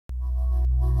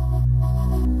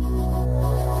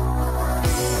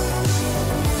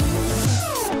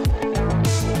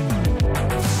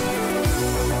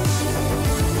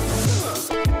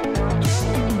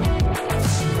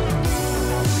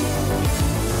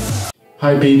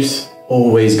Hi peeps,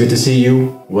 always good to see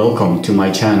you. Welcome to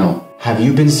my channel. Have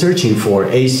you been searching for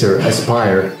Acer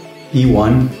Aspire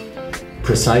E1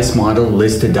 precise model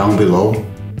listed down below?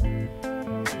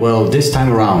 Well, this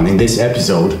time around in this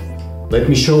episode, let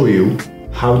me show you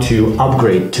how to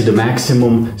upgrade to the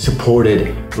maximum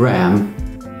supported RAM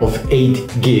of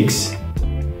 8 gigs.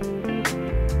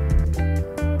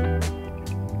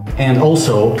 And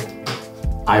also,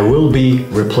 I will be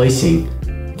replacing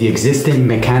the existing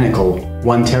mechanical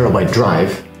 1 TB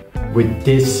drive with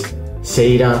this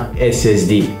SATA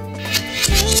SSD.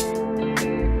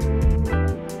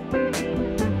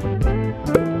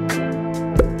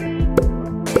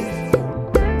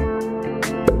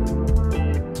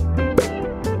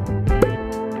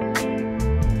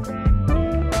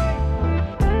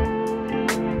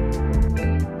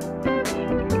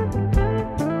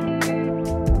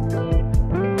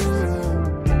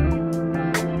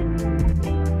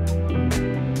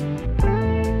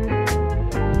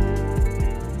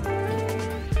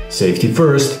 Safety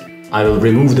first, I will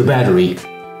remove the battery,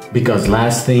 because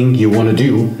last thing you want to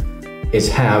do is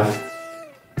have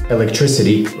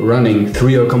electricity running through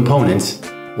your components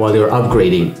while you're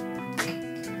upgrading.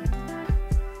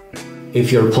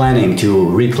 If you're planning to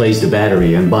replace the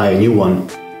battery and buy a new one,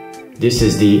 this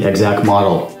is the exact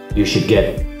model you should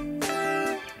get.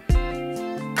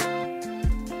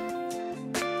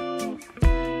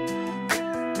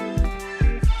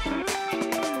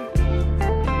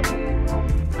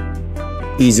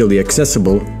 Easily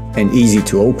accessible and easy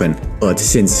to open, but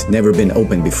since never been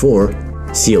opened before,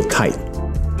 sealed tight.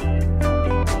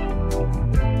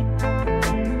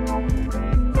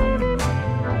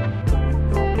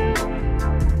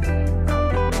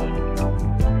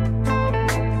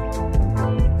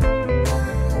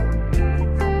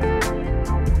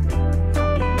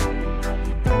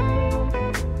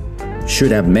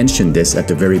 Should have mentioned this at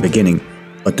the very beginning,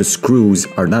 but the screws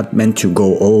are not meant to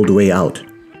go all the way out.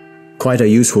 Quite a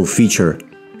useful feature,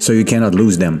 so you cannot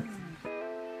lose them.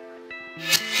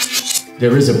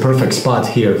 There is a perfect spot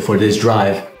here for this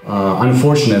drive.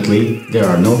 Unfortunately, there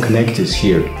are no connectors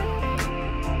here.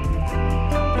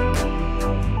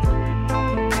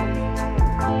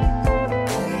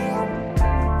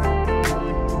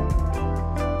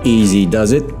 Easy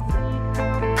does it.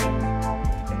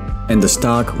 And the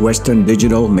stock Western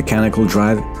Digital mechanical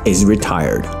drive is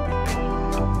retired.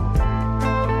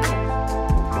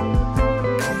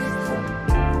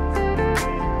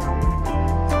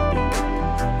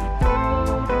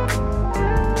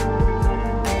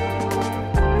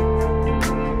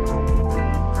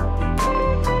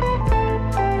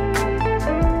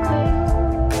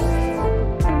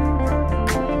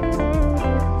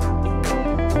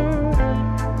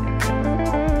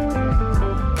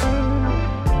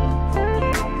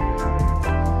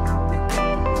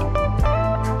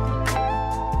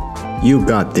 You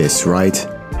got this, right?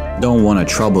 Don't want to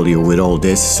trouble you with all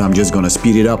this, so I'm just gonna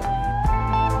speed it up.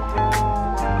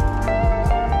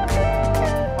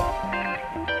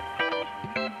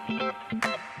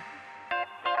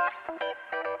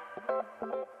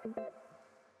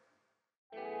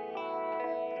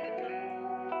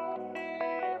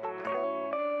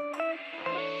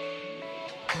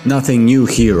 Nothing new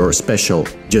here or special,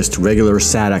 just regular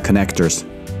SATA connectors.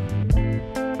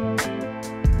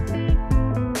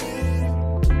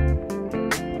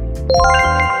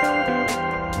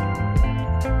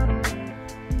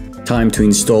 Time to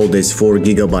install this 4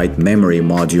 GB memory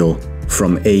module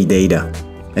from Adata.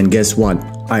 And guess what?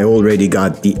 I already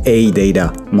got the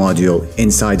Adata module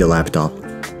inside the laptop.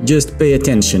 Just pay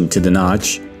attention to the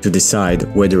notch to decide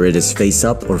whether it is face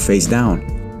up or face down.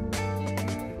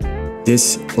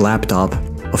 This laptop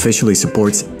officially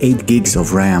supports 8 gigs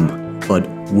of RAM, but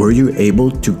were you able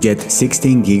to get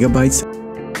 16 gigabytes?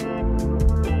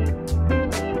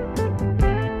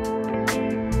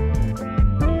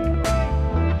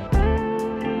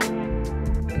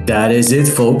 That is it,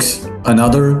 folks.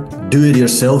 Another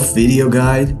do-it-yourself video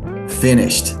guide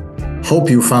finished. Hope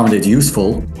you found it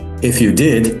useful. If you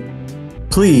did,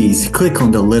 please click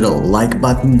on the little like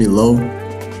button below.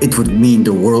 It would mean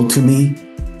the world to me.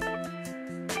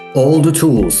 All the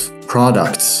tools,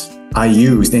 products I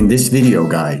used in this video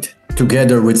guide,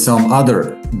 together with some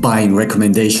other buying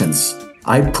recommendations,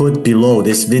 I put below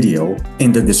this video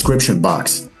in the description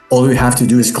box. All you have to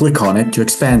do is click on it to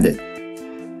expand it.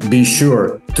 Be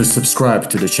sure to subscribe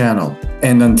to the channel.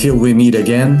 And until we meet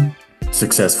again,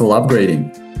 successful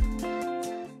upgrading!